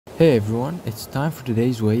Hey everyone, it's time for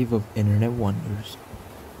today's wave of internet wonders.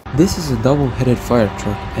 This is a double-headed fire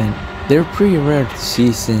truck and they're pretty rare to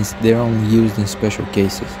see since they're only used in special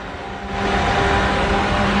cases.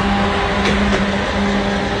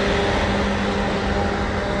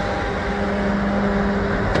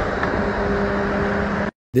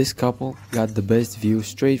 This couple got the best view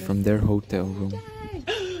straight from their hotel room.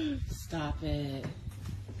 Stop it.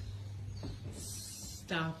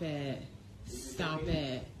 Stop it. Stop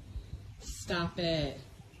it. Stop it.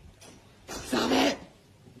 Stop it!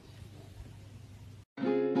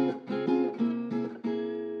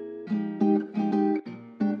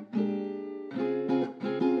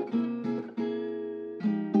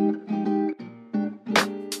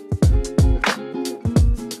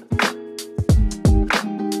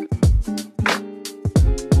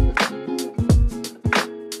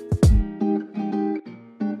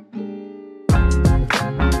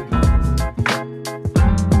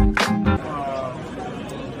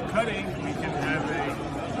 We can have a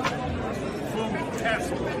full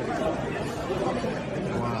test.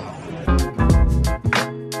 Wow.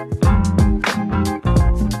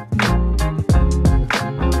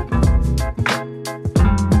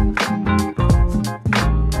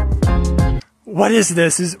 What is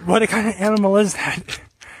this? What kind of animal is that?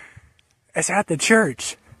 It's at the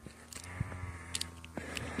church.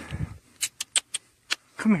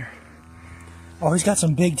 Come here. Oh, he's got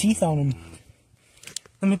some big teeth on him.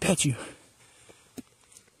 Let me pet you.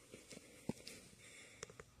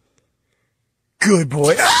 Good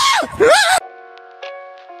boy.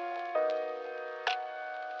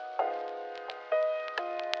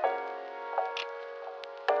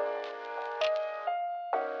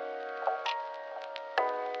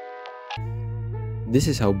 This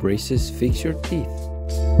is how braces fix your teeth.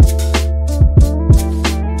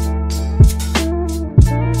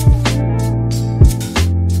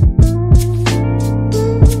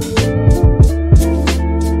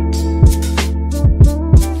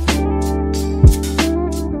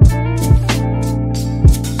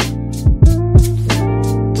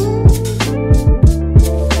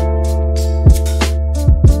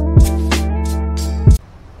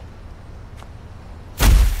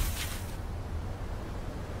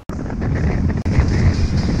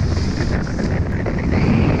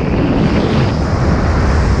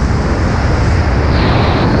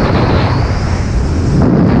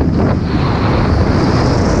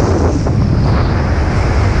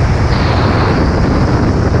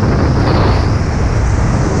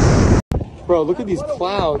 Bro, look at these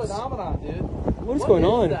clouds. What is going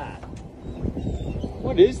on?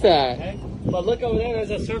 What is that? Okay. But look over there,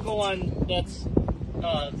 there's a circle one that's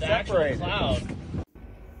the actual cloud.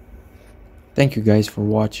 Thank you guys for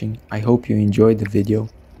watching. I hope you enjoyed the video.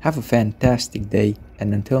 Have a fantastic day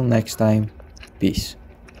and until next time, peace.